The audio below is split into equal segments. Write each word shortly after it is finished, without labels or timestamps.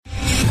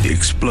The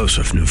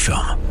explosive new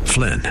film,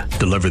 Flynn,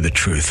 deliver the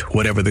truth,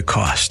 whatever the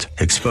cost.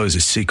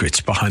 Exposes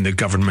secrets behind the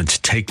government's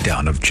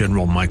takedown of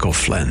General Michael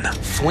Flynn.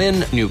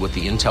 Flynn knew what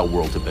the intel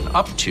world had been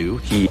up to.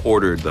 He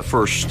ordered the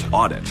first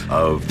audit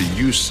of the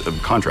use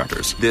of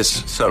contractors.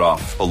 This set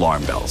off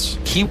alarm bells.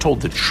 He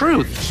told the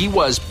truth. He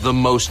was the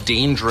most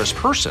dangerous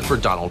person for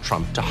Donald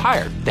Trump to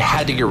hire. They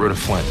had to get rid of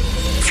Flynn.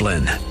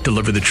 Flynn,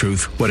 deliver the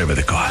truth, whatever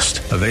the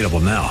cost. Available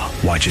now.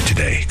 Watch it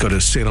today. Go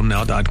to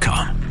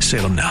salemnow.com.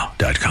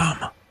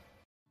 salemnow.com.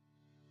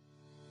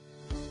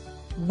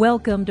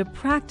 Welcome to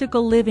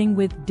Practical Living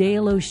with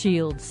Dale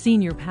O'Shields,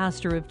 Senior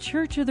Pastor of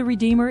Church of the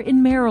Redeemer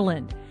in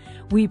Maryland.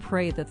 We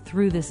pray that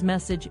through this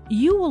message,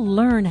 you will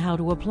learn how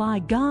to apply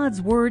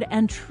God's Word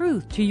and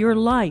truth to your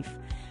life.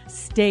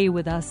 Stay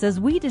with us as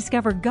we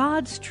discover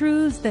God's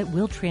truths that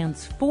will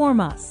transform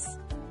us.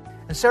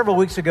 And several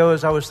weeks ago,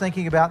 as I was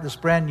thinking about this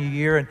brand new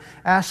year and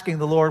asking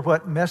the Lord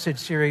what message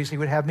series He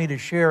would have me to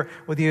share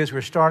with you as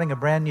we're starting a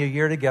brand new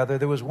year together,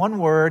 there was one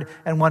word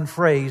and one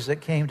phrase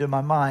that came to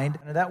my mind.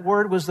 And that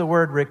word was the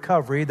word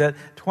recovery, that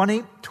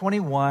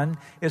 2021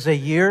 is a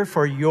year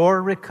for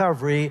your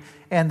recovery,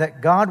 and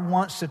that God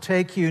wants to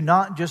take you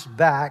not just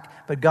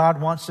back, but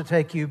God wants to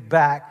take you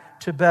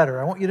back to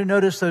better. I want you to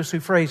notice those two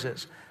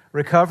phrases,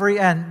 recovery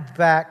and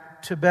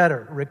back to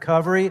better.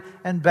 Recovery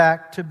and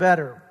back to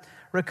better.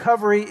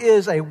 Recovery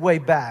is a way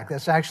back.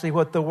 That's actually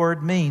what the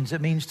word means. It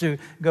means to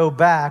go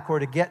back or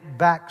to get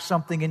back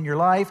something in your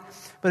life.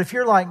 But if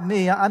you're like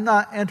me, I'm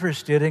not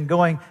interested in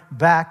going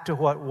back to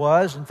what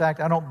was. In fact,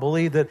 I don't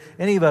believe that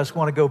any of us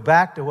want to go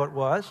back to what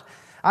was.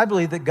 I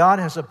believe that God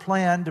has a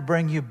plan to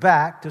bring you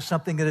back to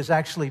something that is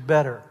actually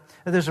better.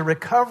 There's a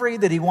recovery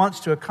that He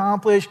wants to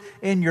accomplish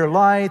in your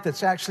life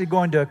that's actually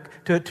going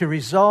to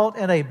result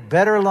in a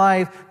better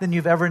life than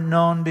you've ever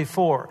known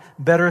before.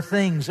 Better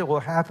things that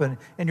will happen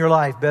in your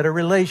life, better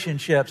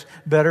relationships,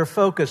 better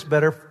focus,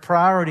 better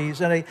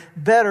priorities, and a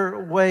better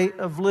way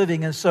of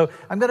living. And so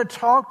I'm going to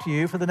talk to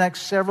you for the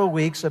next several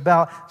weeks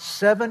about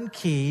 7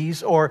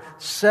 keys or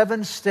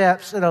 7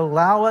 steps that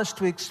allow us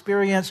to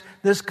experience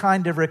this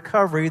kind of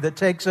recovery that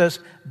takes us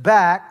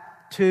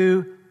back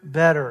to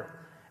better.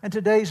 And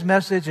today's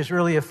message is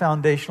really a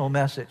foundational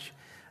message.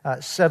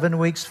 7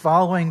 weeks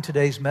following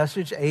today's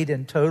message, 8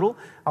 in total,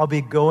 I'll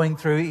be going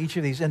through each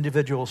of these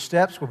individual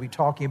steps. We'll be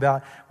talking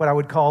about what I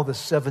would call the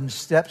 7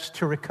 steps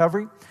to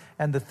recovery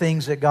and the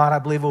things that God, I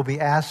believe, will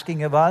be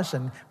asking of us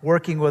and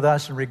working with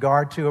us in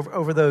regard to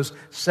over those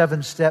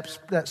 7 steps,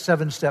 that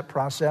 7-step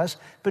process.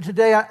 But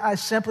today, I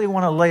simply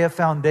want to lay a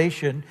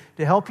foundation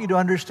to help you to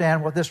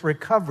understand what this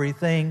recovery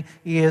thing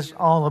is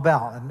all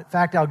about. And in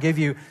fact, I'll give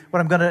you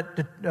what I'm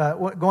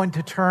going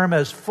to term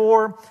as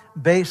 4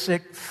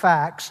 basic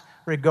facts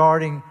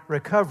regarding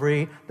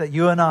recovery that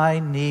you and I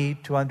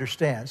need to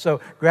understand.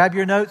 So grab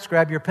your notes,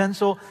 grab your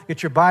pencil,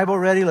 get your Bible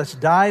ready. Let's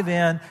dive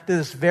in to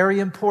this very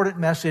important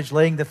message,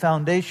 laying the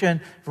foundation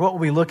for what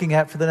we'll be looking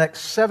at for the next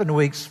 7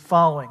 weeks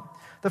following.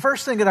 The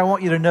first thing that I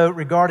want you to note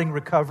regarding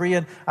recovery,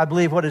 and I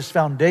believe what is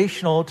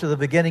foundational to the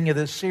beginning of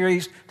this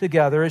series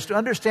together, is to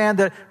understand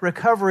that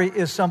recovery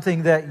is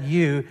something that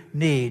you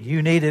need.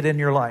 You need it in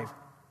your life.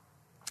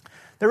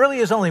 There really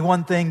is only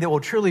one thing that will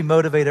truly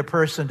motivate a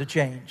person to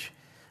change.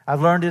 I've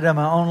learned it in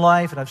my own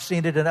life, and I've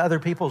seen it in other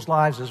people's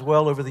lives as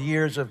well over the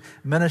years of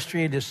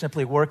ministry and just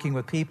simply working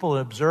with people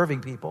and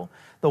observing people.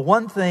 The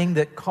one thing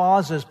that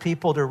causes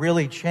people to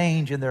really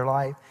change in their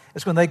life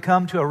is when they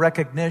come to a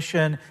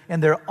recognition in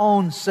their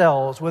own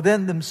selves,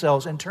 within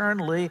themselves,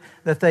 internally,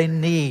 that they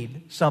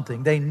need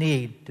something. They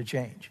need to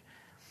change.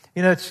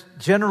 You know, it's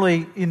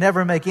generally, you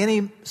never make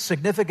any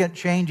significant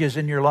changes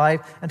in your life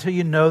until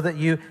you know that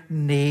you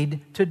need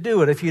to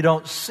do it. If you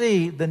don't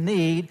see the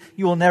need,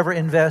 you will never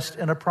invest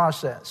in a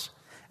process.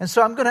 And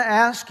so I'm going to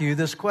ask you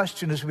this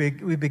question as we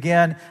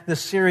begin this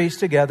series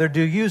together.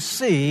 Do you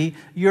see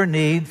your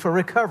need for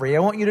recovery? I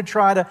want you to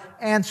try to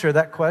answer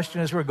that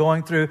question as we're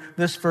going through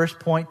this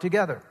first point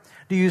together.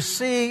 Do you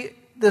see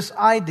this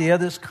idea,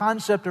 this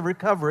concept of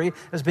recovery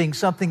as being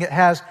something that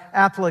has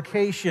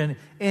application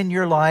in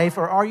your life?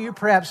 Or are you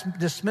perhaps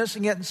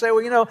dismissing it and say,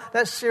 well, you know,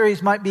 that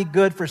series might be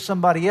good for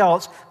somebody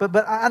else, but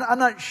I'm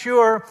not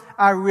sure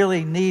I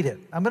really need it.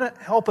 I'm going to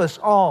help us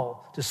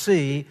all to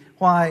see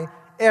why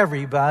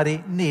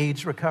everybody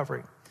needs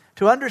recovery.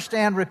 To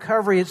understand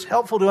recovery, it's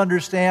helpful to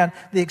understand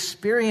the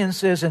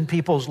experiences in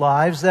people's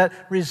lives that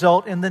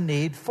result in the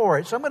need for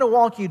it. So I'm going to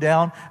walk you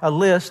down a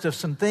list of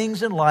some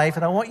things in life,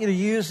 and I want you to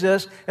use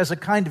this as a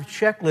kind of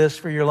checklist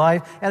for your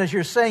life. And as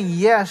you're saying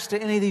yes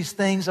to any of these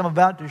things I'm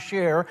about to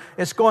share,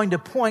 it's going to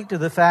point to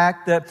the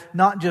fact that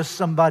not just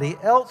somebody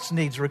else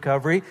needs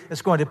recovery,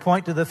 it's going to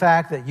point to the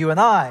fact that you and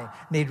I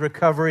need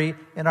recovery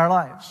in our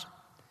lives.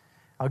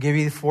 I'll give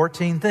you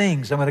 14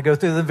 things. I'm going to go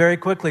through them very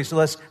quickly, so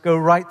let's go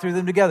right through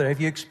them together.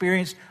 Have you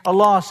experienced a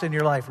loss in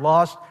your life?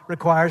 Loss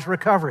requires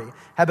recovery.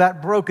 How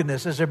about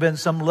brokenness? Has there been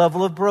some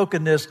level of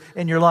brokenness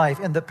in your life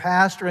in the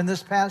past or in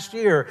this past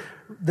year?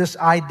 this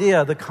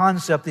idea, the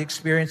concept, the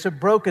experience of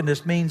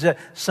brokenness means that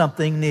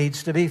something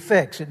needs to be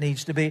fixed. It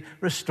needs to be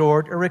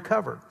restored or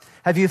recovered.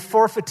 Have you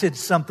forfeited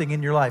something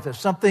in your life? If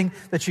something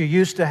that you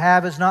used to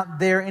have is not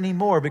there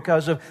anymore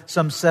because of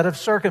some set of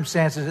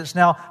circumstances, it's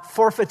now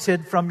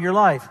forfeited from your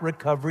life.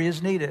 Recovery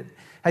is needed.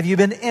 Have you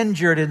been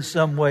injured in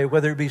some way,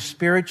 whether it be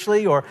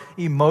spiritually or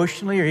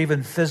emotionally or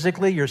even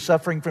physically? You're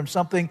suffering from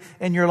something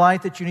in your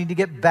life that you need to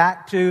get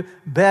back to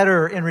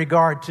better in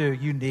regard to.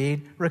 You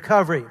need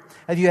recovery.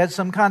 Have you had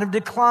some kind of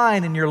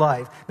decline in your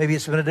life? Maybe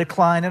it's been a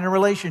decline in a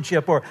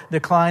relationship or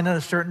decline in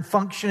a certain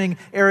functioning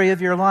area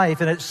of your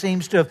life, and it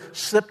seems to have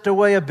slipped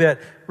away a bit.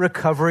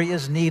 Recovery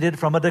is needed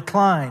from a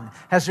decline.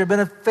 Has there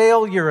been a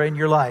failure in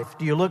your life?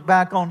 Do you look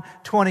back on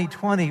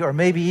 2020 or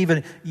maybe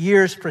even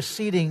years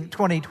preceding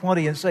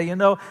 2020 and say,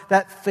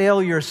 that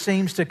failure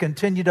seems to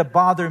continue to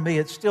bother me.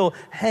 It's still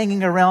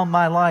hanging around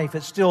my life.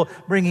 It's still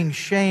bringing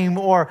shame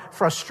or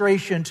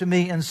frustration to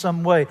me in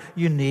some way.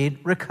 You need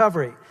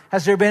recovery.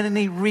 Has there been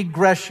any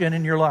regression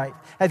in your life?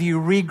 Have you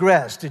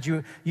regressed? Did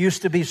you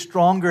used to be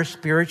stronger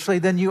spiritually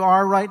than you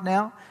are right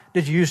now?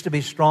 Did you used to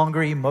be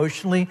stronger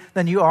emotionally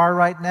than you are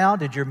right now?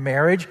 Did your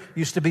marriage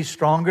used to be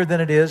stronger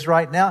than it is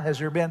right now? Has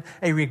there been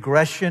a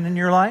regression in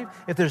your life?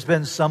 If there's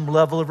been some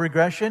level of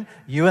regression,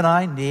 you and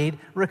I need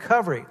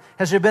recovery.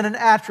 Has there been an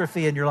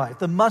atrophy in your life?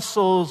 The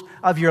muscles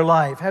of your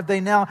life, have they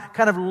now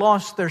kind of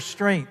lost their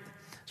strength?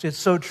 See, it's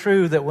so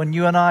true that when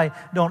you and I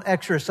don't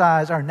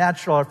exercise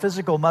our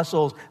physical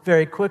muscles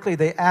very quickly,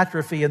 they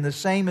atrophy. And the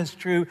same is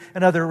true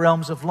in other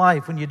realms of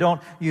life. When you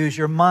don't use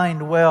your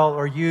mind well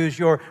or use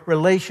your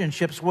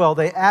relationships well,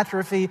 they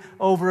atrophy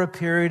over a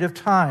period of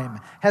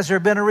time. Has there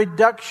been a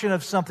reduction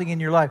of something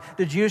in your life?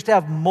 Did you used to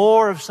have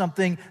more of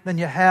something than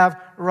you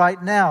have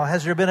right now?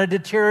 Has there been a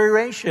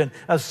deterioration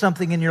of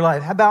something in your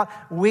life? How about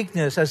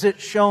weakness? Has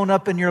it shown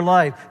up in your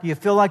life? Do you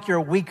feel like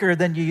you're weaker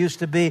than you used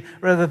to be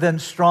rather than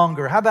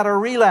stronger? How about a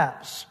relapse?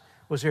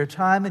 Was there a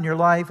time in your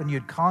life when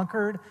you'd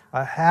conquered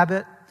a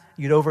habit,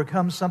 you'd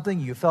overcome something,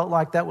 you felt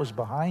like that was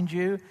behind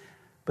you,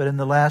 but in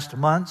the last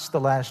months, the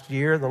last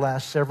year, the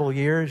last several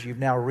years, you've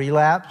now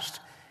relapsed,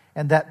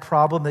 and that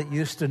problem that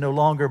used to no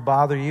longer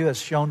bother you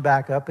has shown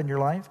back up in your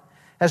life?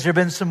 Has there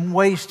been some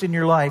waste in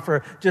your life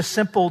or just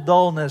simple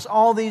dullness?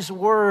 All these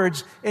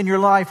words in your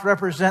life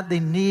represent the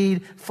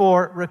need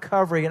for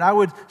recovery. And I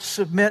would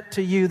submit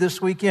to you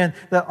this weekend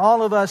that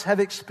all of us have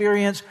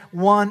experienced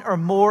one or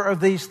more of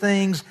these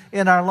things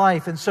in our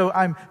life. And so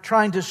I'm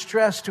trying to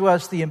stress to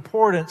us the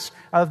importance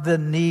of the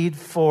need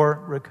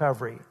for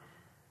recovery.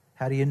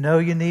 How do you know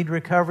you need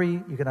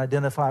recovery? You can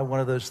identify one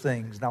of those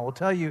things. Now, I will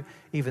tell you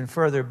even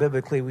further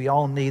biblically, we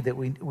all know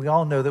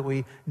that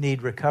we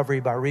need recovery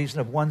by reason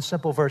of one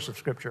simple verse of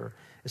Scripture.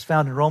 It's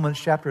found in Romans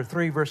chapter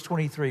 3, verse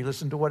 23.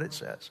 Listen to what it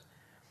says.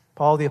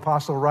 Paul the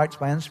apostle writes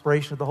by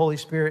inspiration of the Holy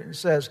Spirit and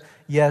says,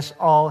 "Yes,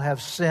 all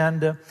have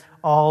sinned,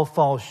 all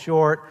fall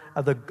short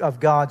of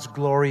God's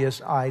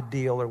glorious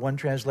ideal." Or one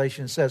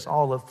translation says,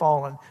 all have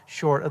fallen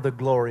short of the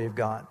glory of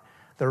God.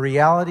 The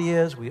reality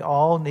is we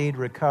all need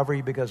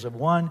recovery because of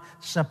one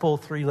simple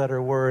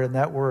three-letter word, and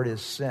that word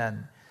is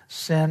sin.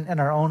 Sin in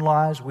our own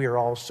lives. We are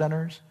all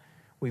sinners.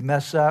 We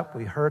mess up.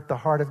 We hurt the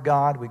heart of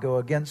God. We go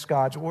against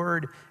God's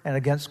word and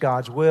against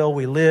God's will.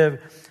 We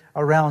live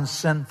around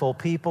sinful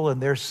people,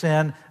 and their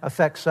sin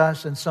affects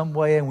us in some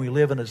way, and we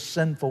live in a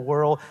sinful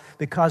world.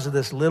 Because of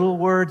this little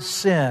word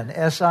sin,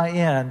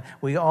 S-I-N,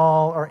 we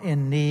all are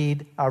in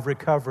need of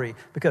recovery,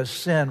 because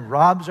sin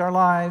robs our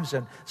lives,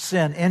 and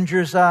sin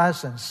injures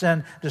us, and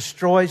sin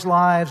destroys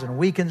lives, and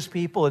weakens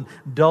people, and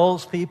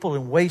dulls people,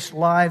 and wastes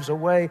lives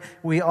away.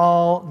 We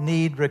all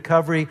need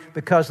recovery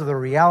because of the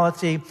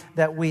reality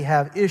that we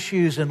have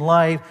issues in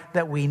life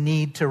that we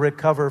need to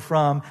recover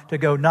from, to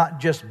go not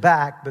just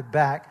back, but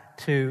back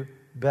to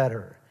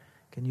better.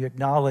 Can you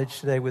acknowledge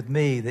today with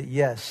me that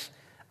yes,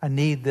 I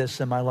need this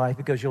in my life?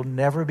 Because you'll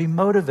never be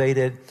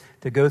motivated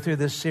to go through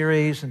this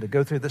series and to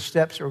go through the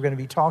steps that we're going to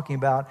be talking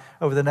about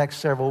over the next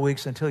several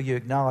weeks until you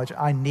acknowledge,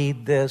 I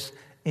need this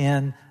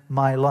in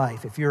my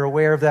life. If you're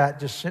aware of that,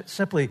 just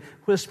simply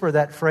whisper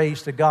that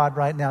phrase to God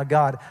right now.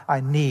 God, I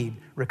need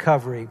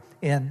recovery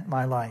in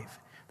my life.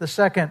 The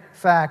second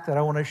fact that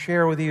I want to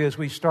share with you as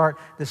we start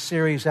this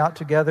series out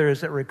together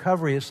is that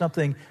recovery is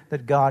something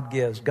that God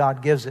gives.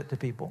 God gives it to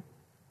people.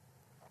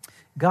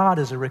 God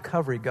is a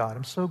recovery God.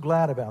 I'm so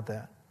glad about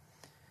that.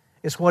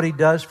 It's what He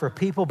does for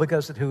people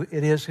because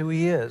it is who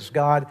He is.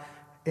 God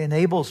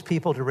enables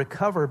people to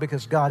recover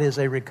because God is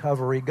a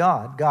recovery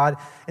God. God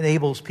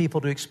enables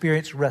people to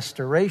experience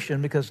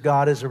restoration because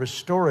God is a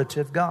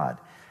restorative God.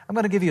 I'm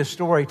going to give you a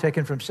story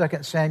taken from 2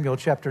 Samuel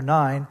chapter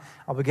 9.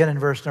 I'll begin in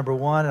verse number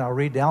 1, and I'll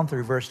read down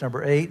through verse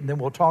number 8, and then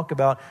we'll talk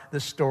about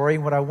this story.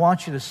 And what I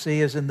want you to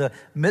see is in the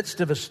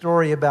midst of a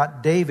story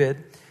about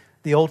David,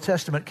 the Old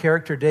Testament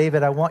character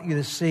David, I want you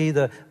to see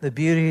the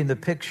beauty and the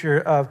picture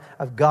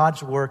of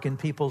God's work in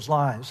people's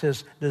lives,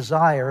 His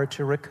desire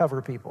to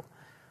recover people.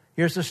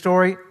 Here's the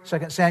story,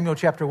 2 Samuel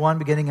chapter 1,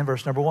 beginning in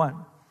verse number 1.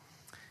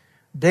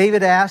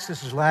 David asked,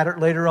 this is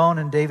later on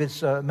in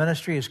David's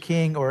ministry as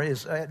king, or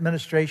his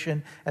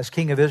administration as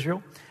king of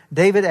Israel.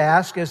 David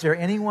asked, "Is there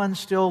anyone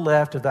still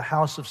left of the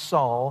house of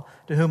Saul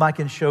to whom I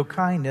can show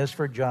kindness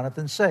for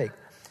Jonathan's sake?"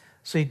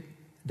 See,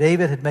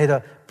 David had made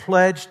a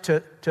pledge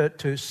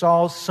to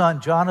Saul's son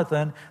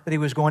Jonathan that he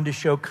was going to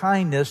show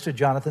kindness to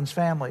Jonathan's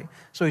family.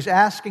 So he's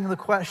asking the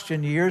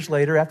question years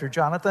later, after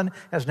Jonathan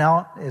is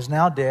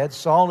now dead,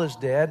 Saul is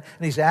dead,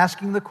 and he's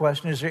asking the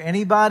question, is there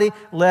anybody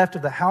left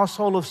of the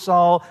household of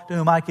Saul to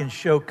whom I can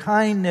show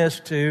kindness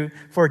to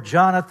for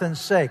Jonathan's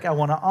sake? I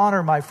want to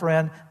honor my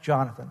friend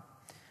Jonathan.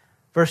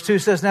 Verse 2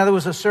 says, "Now there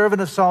was a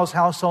servant of Saul's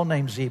household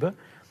named Ziba.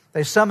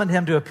 They summoned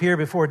him to appear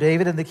before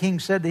David, and the king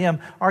said to him,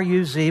 'Are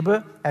you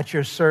Ziba?' 'At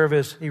your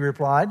service,' he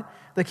replied.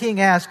 The king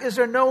asked, 'Is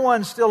there no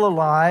one still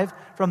alive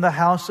from the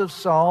house of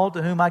Saul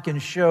to whom I can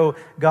show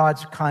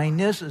God's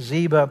kindness?'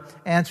 Ziba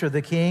answered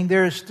the king,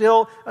 'There is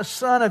still a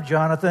son of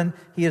Jonathan.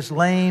 He is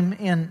lame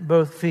in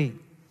both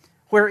feet.'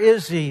 'Where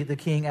is he?' the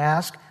king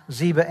asked.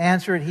 Ziba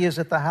answered, 'He is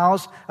at the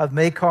house of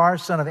Machir,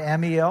 son of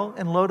Ammiel,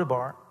 in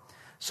Lodabar.'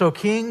 So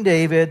King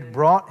David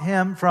had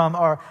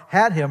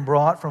him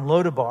brought from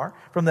Lodabar,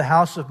 from the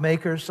house of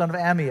Machir, son of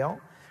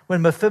Ammiel.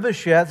 When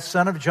Mephibosheth,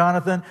 son of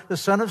Jonathan, the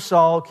son of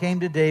Saul, came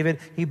to David,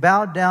 he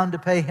bowed down to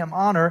pay him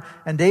honor.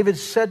 And David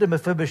said,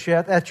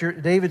 Mephibosheth, at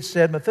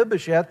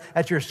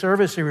your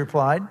service, he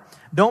replied.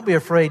 'Don't be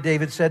afraid,'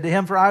 David said to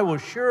him, 'for I will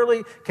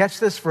surely,' catch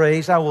this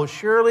phrase, 'I will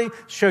surely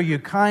show you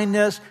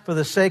kindness for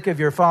the sake of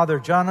your father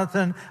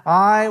Jonathan.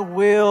 I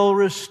will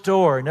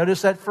restore.'"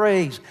 Notice that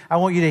phrase. I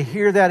want you to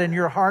hear that in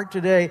your heart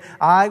today.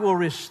 "I will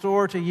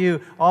restore to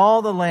you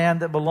all the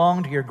land that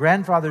belonged to your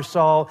grandfather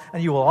Saul,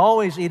 and you will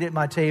always eat at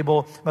my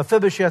table."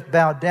 Mephibosheth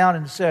bowed down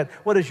and said,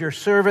 "What is your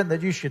servant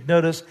that you should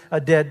notice a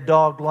dead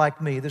dog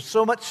like me?" There's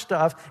so much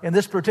stuff in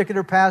this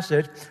particular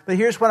passage, but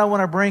here's what I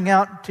want to bring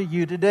out to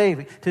you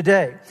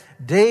today.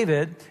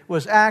 David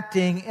was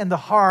acting in the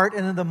heart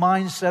and in the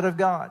mindset of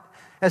God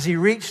as he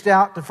reached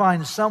out to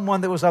find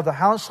someone that was of the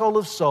household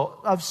of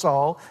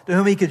Saul, to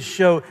whom he could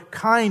show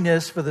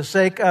kindness for the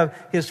sake of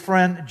his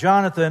friend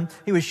Jonathan.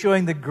 He was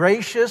showing the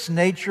gracious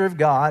nature of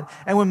God.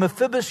 And when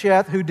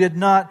Mephibosheth, who did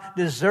not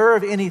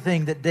deserve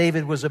anything that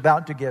David was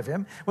about to give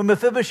him, when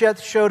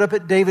Mephibosheth showed up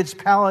at David's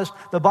palace,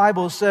 the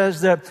Bible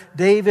says that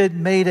David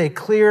made a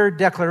clear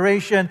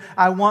declaration,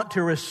 "I want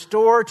to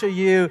restore to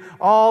you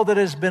all that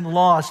has been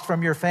lost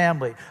from your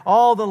family.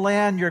 All the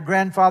land your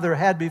grandfather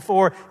had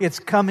before, it's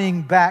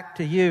coming back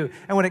to you.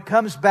 And when it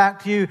comes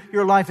back to you,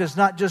 your life is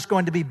not just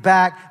going to be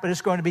back, but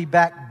it's going to be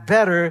back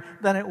better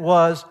than it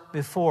was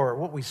before."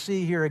 What we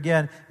see here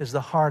again is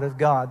the heart of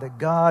God, that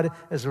God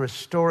is a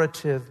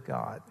restorative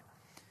God.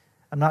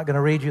 I'm not going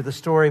to read you the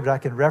story, but I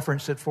can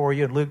reference it for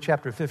you in Luke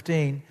chapter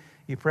 15.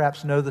 You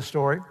perhaps know the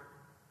story.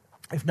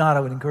 If not, I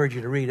would encourage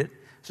you to read it.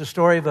 It's a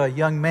story of a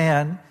young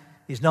man.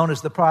 He's known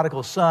as the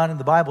prodigal son, and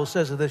the Bible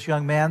says of this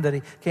young man that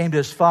he came to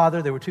his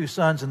father. There were two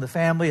sons in the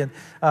family, and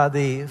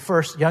the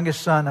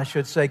youngest son, I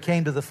should say,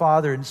 came to the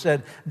father and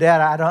said,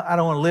 "Dad, I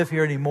don't want to live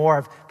here anymore.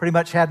 I've pretty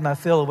much had my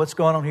fill of what's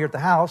going on here at the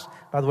house."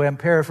 By the way, I'm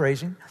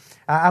paraphrasing.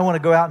 I want to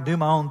go out and do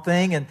my own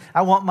thing, and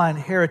I want my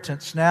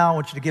inheritance now. I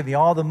want you to give me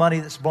all the money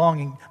that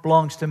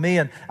belongs to me,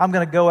 and I'm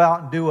going to go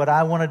out and do what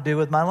I want to do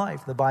with my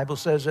life. The Bible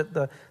says that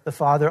the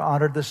father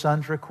honored the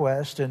son's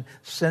request and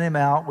sent him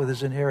out with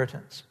his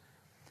inheritance.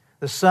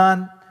 The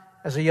son,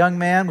 as a young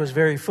man, was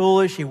very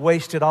foolish. He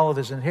wasted all of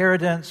his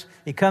inheritance.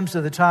 He comes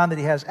to the time that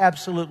he has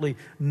absolutely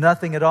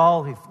nothing at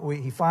all.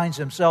 He finds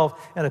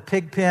himself in a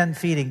pig pen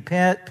feeding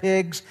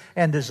pigs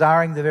and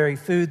desiring the very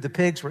food the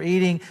pigs were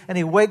eating. And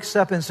he wakes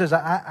up and says,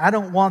 I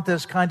don't want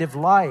this kind of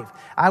life.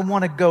 I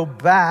want to go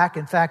back.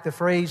 In fact, the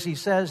phrase he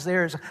says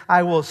there is,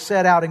 "I will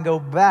set out and go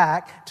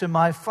back to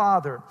my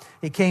father."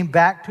 He came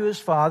back to his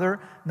father,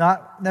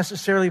 not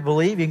necessarily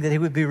believing that he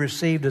would be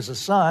received as a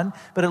son,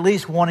 but at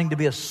least wanting to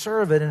be a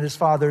servant in his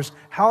father's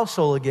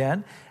household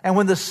again. And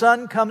when the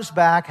son comes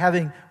back,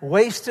 having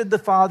wasted the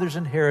father's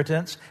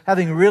inheritance,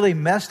 having really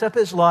messed up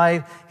his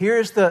life,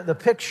 here's the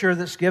picture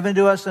that's given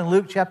to us in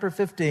Luke chapter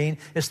 15.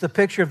 It's the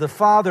picture of the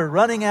father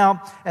running out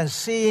and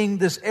seeing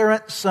this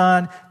errant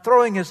son,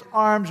 throwing his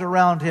arms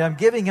around him,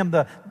 giving him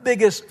the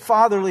biggest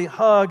fatherly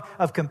hug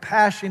of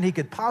compassion he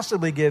could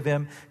possibly give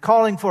him,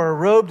 calling for a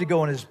robe to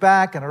go on his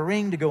back and a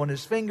ring to go on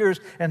his fingers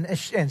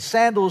and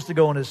sandals to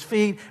go on his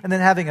feet, and then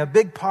having a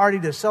big party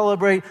to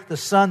celebrate the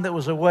son that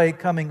was away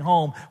coming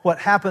home. What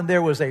happened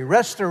there was a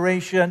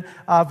restoration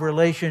of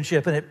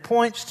relationship, and it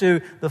points to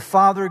the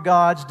Father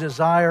God's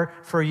desire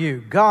for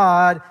you.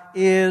 God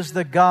is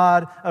the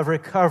God of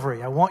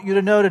recovery. I want you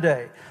to know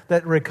today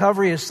that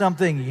recovery is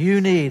something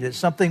you need. It's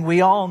something we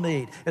all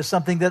need. It's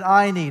something that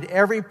I need.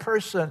 Every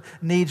person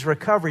needs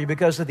recovery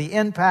because of the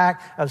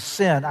impact of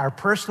sin, our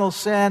personal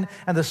sin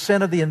and the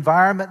sin of the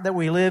environment that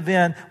we live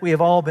in. We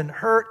have all been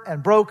hurt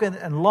and broken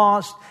and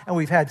lost, and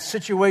we've had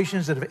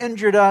situations that have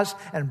injured us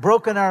and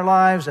broken our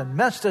lives and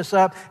messed us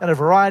up in a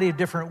variety of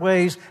different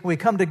ways. We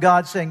come to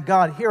God saying,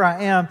 "God, here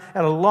I am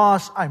at a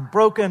loss. I'm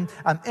broken.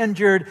 I'm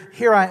injured.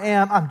 Here I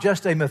am. I'm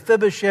just a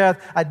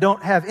Mephibosheth. I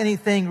don't have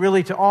anything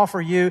really to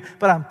offer you,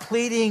 but I'm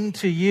pleading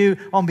to you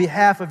on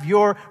behalf of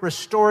your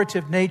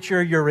restorative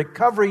nature, your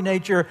recovery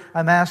nature.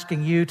 I'm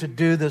asking you to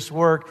do this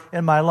work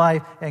in my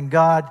life. And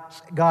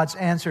God's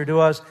answer to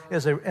us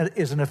is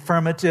an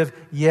affirmative,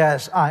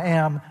 yes, I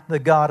am the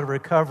God of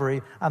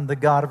recovery. I'm the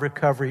God of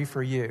recovery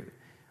for you.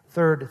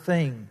 Third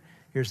thing,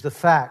 here's the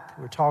fact.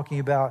 We're talking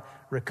about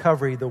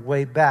recovery, the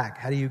way back.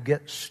 How do you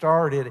get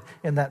started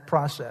in that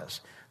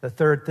process? The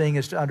third thing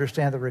is to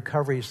understand that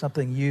recovery is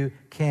something you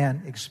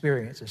can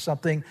experience. It's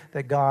something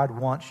that God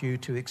wants you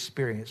to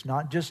experience,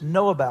 not just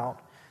know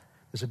about.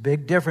 There's a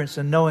big difference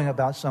in knowing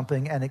about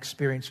something and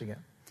experiencing it.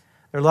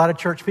 There are a lot of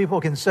church people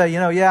who can say,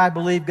 yeah, I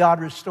believe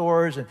God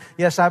restores, and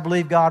yes, I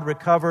believe God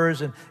recovers,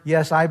 and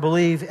yes, I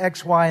believe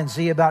X, Y, and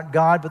Z about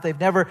God, but they've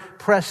never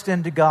pressed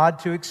into God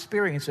to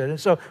experience it. And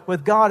so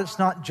with God, it's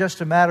not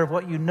just a matter of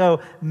what you know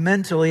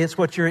mentally, it's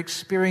what you're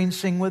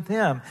experiencing with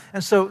Him.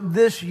 And so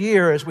this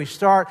year, as we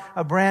start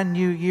a brand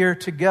new year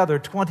together,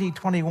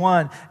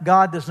 2021,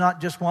 God does not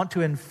just want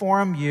to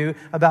inform you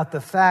about the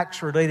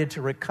facts related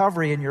to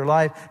recovery in your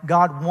life.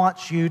 God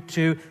wants you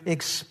to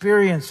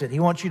experience it. He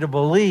wants you to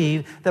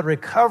believe that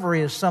recovery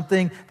is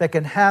something that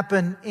can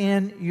happen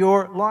in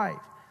your life.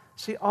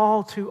 See,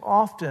 all too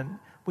often,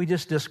 we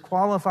just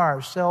disqualify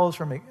ourselves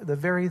from the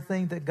very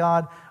thing that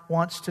God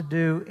wants to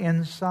do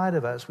inside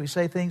of us. We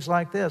say things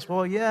like this,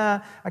 well,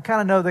 yeah, I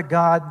kind of know that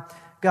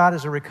God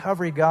is a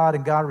recovery God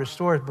and God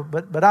restores,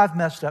 but I've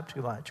messed up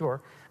too much, or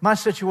my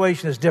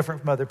situation is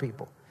different from other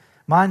people.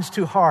 Mine's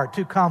too hard,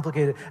 too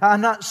complicated.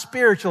 I'm not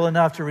spiritual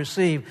enough to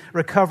receive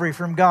recovery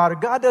from God. Or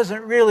God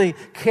doesn't really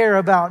care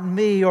about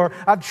me. Or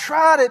I've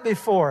tried it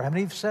before. How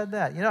many have said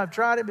that? I've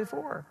tried it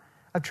before.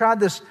 I've tried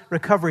this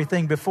recovery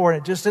thing before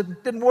and it just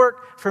didn't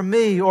work for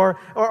me. Or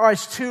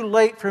it's too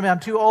late for me. I'm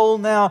too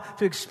old now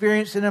to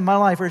experience it in my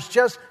life. Or it's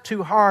just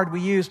too hard.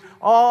 We use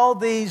all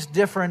these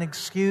different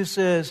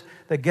excuses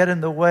that get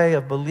in the way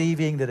of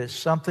believing that it's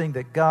something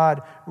that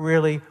God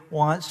really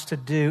wants to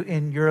do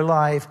in your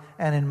life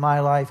and in my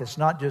life. It's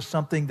not just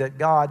something that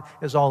God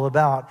is all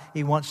about.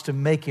 He wants to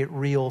make it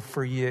real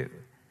for you.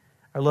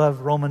 I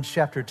love Romans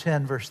chapter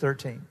 10, verse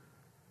 13.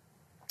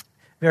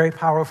 Very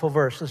powerful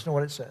verse. Listen to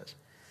what it says.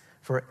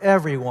 For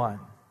everyone,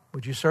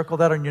 would you circle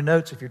that on your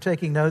notes if you're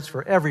taking notes?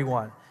 For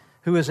everyone.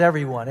 Who is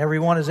everyone?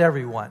 Everyone is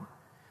everyone.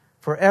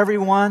 For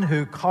everyone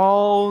who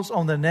calls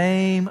on the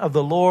name of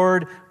the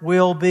Lord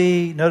will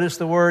be, notice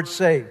the word,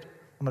 saved.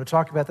 I'm going to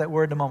talk about that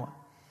word in a moment.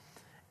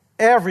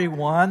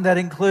 Everyone, that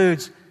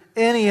includes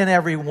any and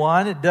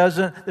everyone. There's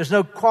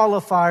no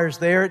qualifiers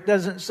there. It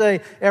doesn't say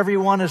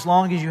everyone as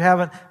long as you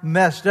haven't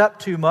messed up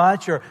too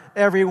much, or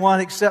everyone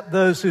except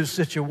those whose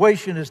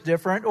situation is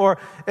different, or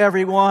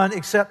everyone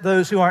except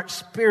those who aren't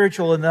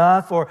spiritual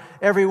enough, or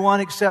everyone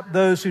except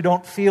those who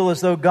don't feel as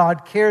though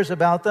God cares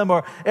about them,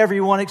 or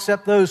everyone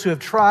except those who have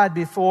tried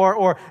before,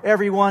 or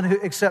everyone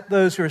except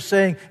those who are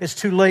saying it's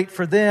too late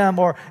for them,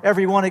 or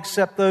everyone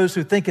except those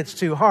who think it's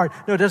too hard.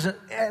 No,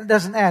 it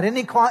doesn't add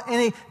any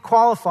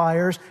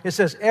qualifiers. It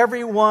says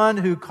everyone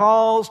who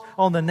calls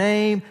on the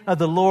name of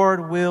the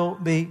Lord will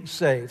be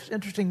saved.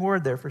 Interesting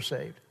word there for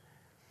saved.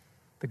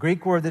 The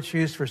Greek word that's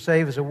used for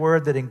save is a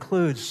word that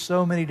includes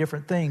so many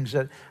different things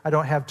that I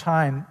don't have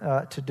time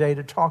today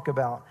to talk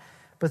about.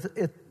 But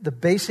the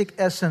basic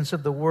essence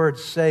of the word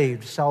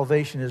saved,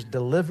 salvation, is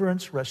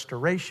deliverance,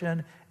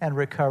 restoration, and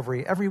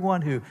recovery.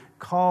 Everyone who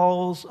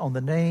calls on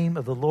the name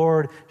of the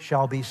Lord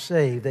shall be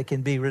saved. They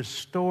can be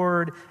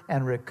restored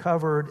and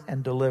recovered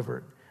and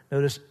delivered.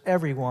 Notice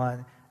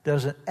everyone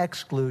doesn't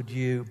exclude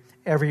you.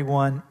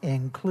 Everyone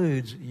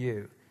includes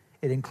you.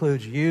 It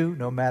includes you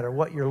no matter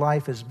what your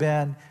life has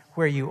been,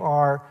 where you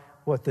are,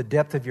 what the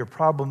depth of your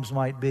problems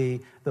might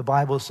be. The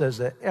Bible says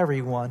that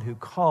everyone who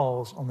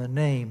calls on the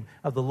name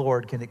of the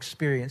Lord can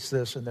experience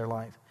this in their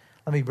life.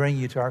 Let me bring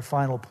you to our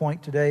final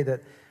point today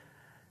that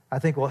I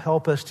think will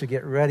help us to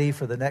get ready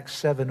for the next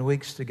 7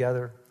 weeks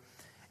together.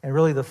 And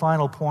really the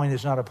final point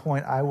is not a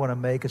point I want to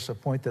make, it's a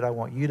point that I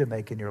want you to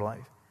make in your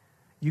life.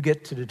 You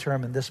get to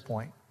determine this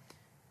point,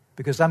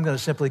 because I'm going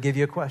to simply give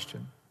you a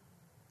question.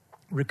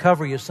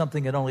 Recovery is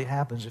something that only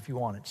happens if you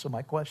want it. So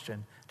my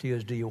question to you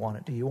is, do you want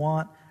it? Do you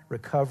want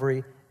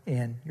recovery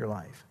in your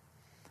life?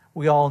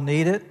 We all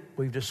need it.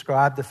 We've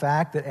described the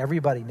fact that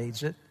everybody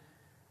needs it.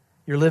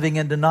 You're living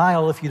in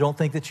denial if you don't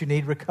think that you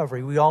need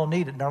recovery. We all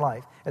need it in our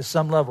life at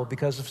some level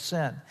because of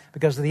sin,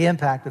 because of the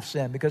impact of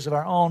sin, because of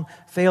our own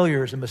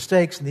failures and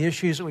mistakes and the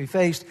issues that we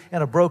faced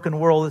in a broken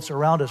world that's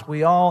around us.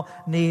 We all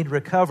need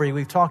recovery.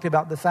 We've talked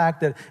about the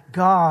fact that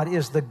God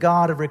is the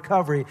God of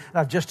recovery. And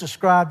I've just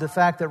described the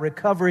fact that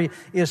recovery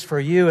is for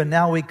you. And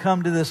now we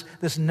come to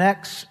this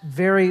next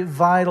very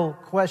vital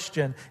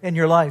question in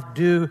your life.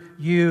 Do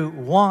you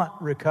want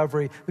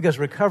recovery? Because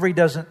recovery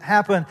doesn't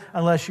happen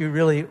unless you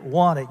really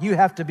want it. You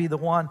have to be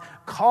the one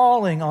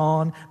calling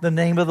on the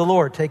name of the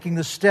Lord, taking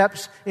the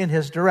steps in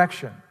His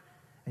direction.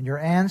 And your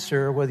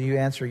answer, whether you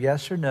answer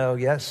yes or no,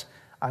 yes,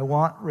 I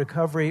want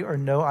recovery, or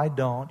no, I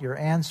don't, your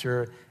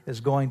answer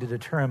is going to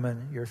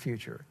determine your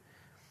future.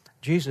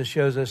 Jesus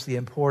shows us the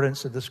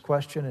importance of this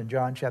question in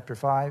John chapter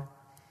 5.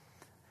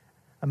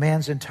 A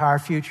man's entire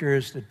future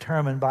is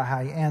determined by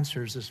how he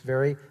answers this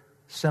very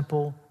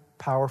simple,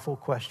 powerful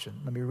question.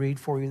 Let me read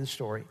for you the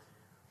story.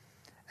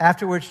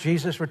 Afterwards,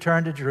 Jesus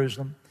returned to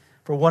Jerusalem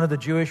for one of the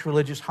Jewish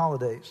religious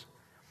holidays.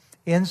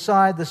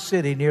 Inside the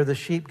city, near the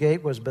sheep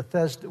gate, was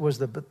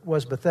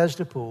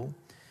Bethesda pool,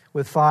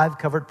 with 5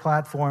 covered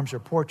platforms or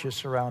porches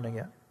surrounding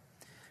it.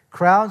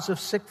 Crowds of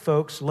sick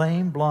folks,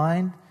 lame,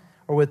 blind,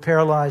 or with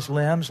paralyzed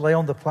limbs, lay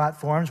on the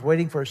platforms,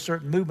 waiting for a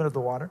certain movement of the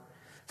water.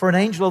 For an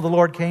angel of the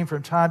Lord came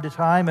from time to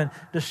time and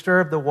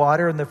disturbed the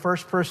water, and the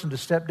first person to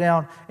step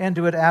down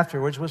into it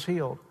afterwards was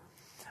healed.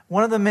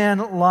 One of the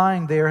men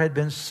lying there had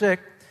been sick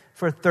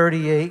for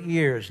 38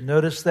 years.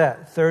 Notice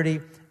that,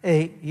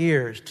 38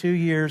 years, 2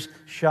 years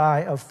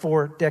shy of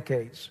 4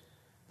 decades.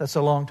 That's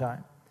a long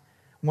time.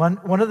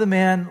 One of the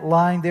men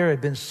lying there had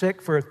been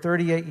sick for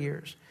 38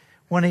 years.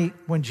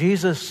 When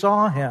Jesus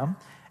saw him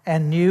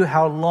and knew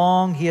how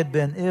long he had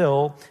been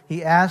ill,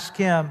 he asked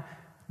him,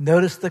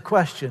 notice the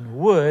question,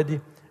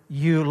 would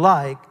you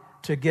like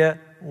to get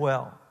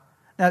well?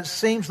 Now, it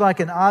seems like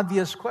an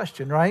obvious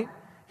question, right?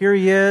 Here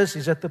he is,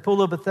 he's at the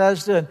pool of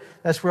Bethesda, and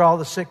that's where all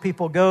the sick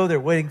people go. They're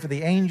waiting for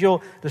the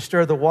angel to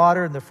stir the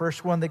water, and the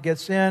first one that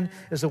gets in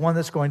is the one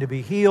that's going to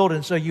be healed.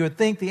 And so you would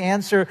think the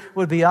answer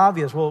would be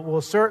obvious.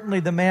 Well, certainly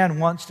the man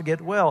wants to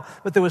get well.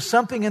 But there was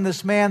something in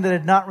this man that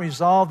had not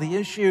resolved the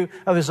issue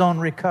of his own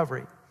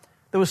recovery.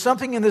 There was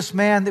something in this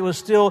man that was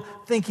still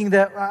thinking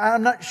that,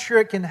 I'm not sure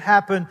it can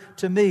happen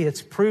to me.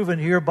 It's proven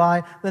here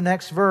by the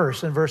next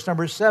verse. In verse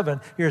number 7,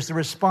 here's the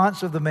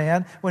response of the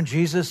man when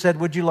Jesus said,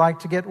 would you like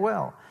to get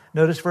well?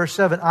 Notice verse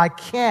 7, I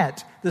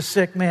can't, the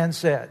sick man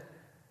said.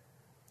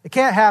 It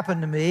can't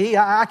happen to me.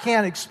 I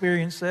can't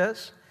experience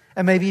this.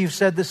 And maybe you've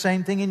said the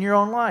same thing in your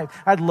own life.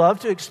 I'd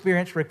love to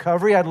experience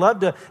recovery. I'd love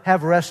to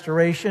have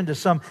restoration to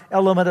some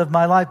element of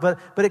my life, but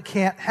it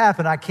can't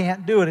happen. I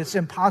can't do it. It's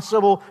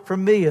impossible for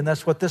me. And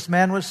that's what this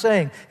man was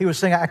saying. He was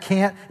saying,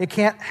 it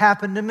can't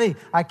happen to me.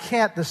 I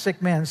can't, the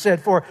sick man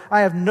said, for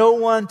I have no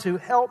one to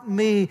help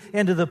me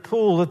into the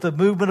pool at the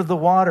movement of the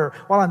water.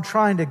 While I'm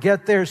trying to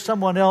get there,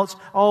 someone else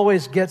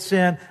always gets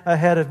in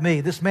ahead of me.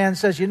 This man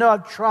says,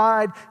 I've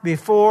tried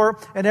before,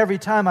 and every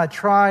time I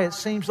try, it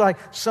seems like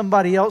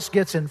somebody else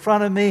gets in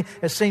front of me.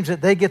 It seems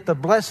that they get the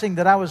blessing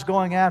that I was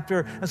going after.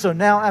 And so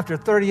now after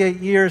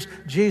 38 years,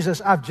 Jesus,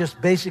 I've just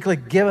basically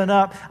given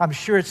up. I'm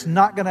sure it's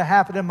not going to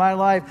happen in my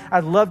life.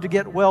 I'd love to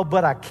get well,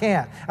 but I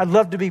can't. I'd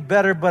love to be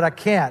better, but I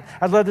can't.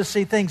 I'd love to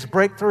see things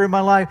break through in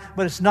my life,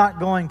 but it's not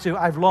going to.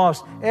 I've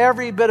lost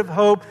every bit of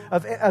hope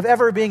of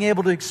ever being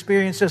able to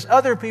experience this.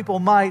 Other people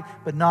might,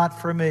 but not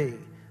for me.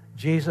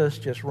 Jesus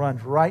just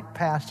runs right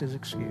past his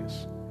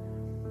excuse.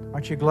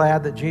 Aren't you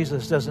glad that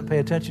Jesus doesn't pay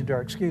attention to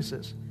our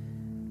excuses?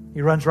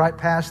 He runs right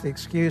past the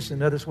excuse, and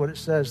notice what it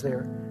says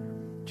there.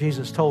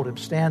 Jesus told him,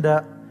 stand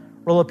up,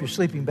 roll up your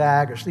sleeping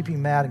bag or sleeping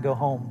mat and go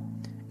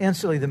home.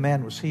 Instantly the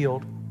man was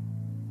healed.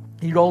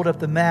 He rolled up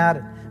the mat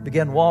and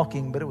began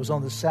walking, but it was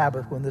on the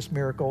Sabbath when this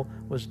miracle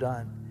was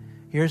done.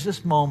 Here's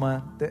this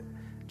moment that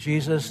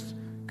Jesus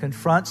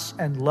confronts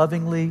and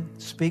lovingly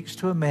speaks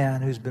to a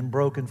man who's been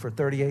broken for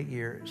 38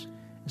 years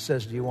and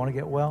says, do you want to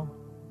get well?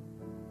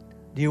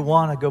 Do you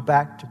want to go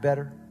back to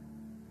better?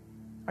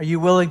 Are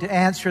you willing to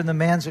answer? And the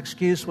man's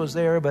excuse was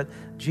there, but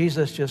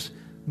Jesus just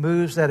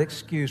moves that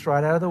excuse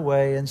right out of the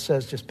way and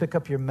says, just pick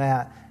up your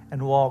mat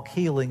and walk.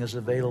 Healing is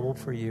available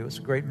for you. It's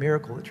a great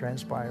miracle that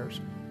transpires.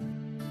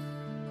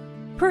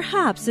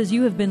 Perhaps as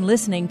you have been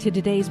listening to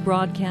today's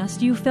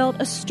broadcast, you felt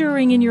a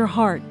stirring in your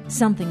heart,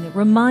 something that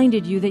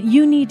reminded you that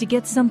you need to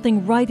get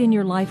something right in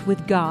your life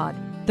with God.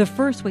 The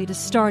first way to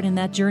start in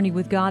that journey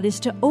with God is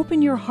to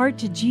open your heart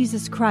to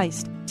Jesus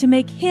Christ, to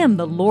make Him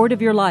the Lord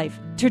of your life,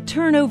 to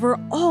turn over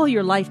all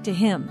your life to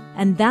Him.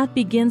 And that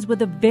begins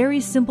with a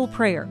very simple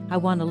prayer. I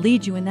want to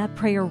lead you in that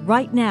prayer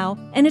right now,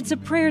 and it's a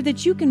prayer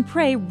that you can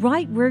pray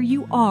right where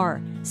you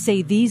are.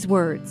 Say these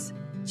words: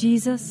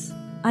 Jesus,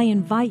 I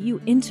invite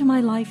you into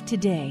my life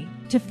today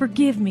to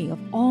forgive me of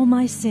all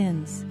my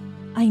sins.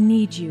 I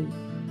need you.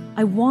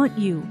 I want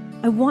you.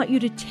 I want you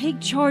to take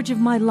charge of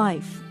my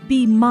life.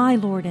 Be my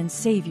Lord and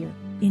Savior,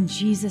 in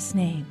Jesus'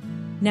 name.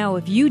 Now,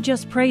 if you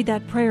just prayed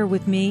that prayer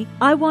with me,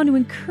 I want to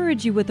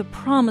encourage you with a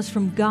promise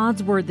from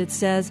God's Word that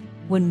says,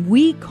 when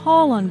we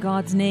call on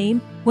God's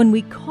name, when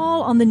we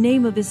call on the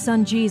name of His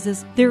Son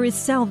Jesus, there is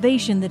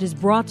salvation that is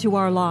brought to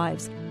our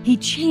lives. He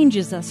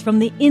changes us from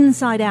the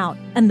inside out.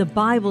 And the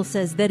Bible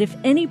says that if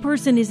any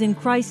person is in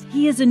Christ,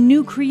 he is a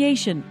new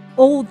creation.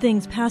 Old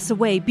things pass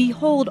away.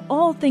 Behold,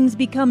 all things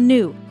become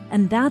new.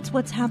 And that's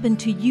what's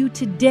happened to you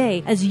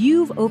today as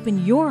you've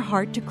opened your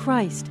heart to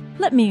Christ.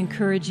 Let me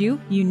encourage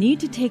you. You need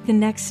to take the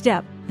next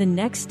step. The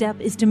next step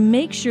is to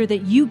make sure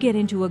that you get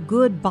into a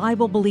good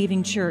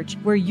Bible-believing church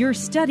where you're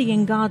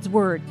studying God's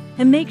Word.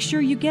 And make sure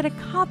you get a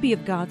copy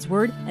of God's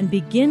Word and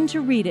begin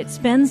to read it.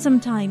 Spend some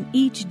time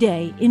each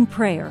day in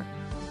prayer.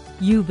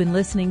 You've been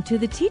listening to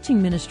the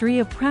teaching ministry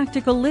of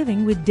Practical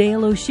Living with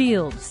Dale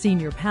O'Shields,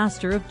 Senior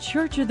Pastor of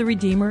Church of the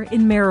Redeemer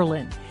in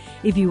Maryland.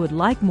 If you would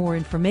like more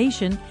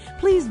information,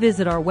 please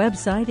visit our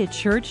website at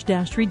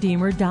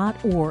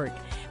church-redeemer.org.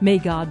 May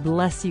God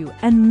bless you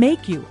and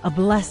make you a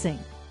blessing.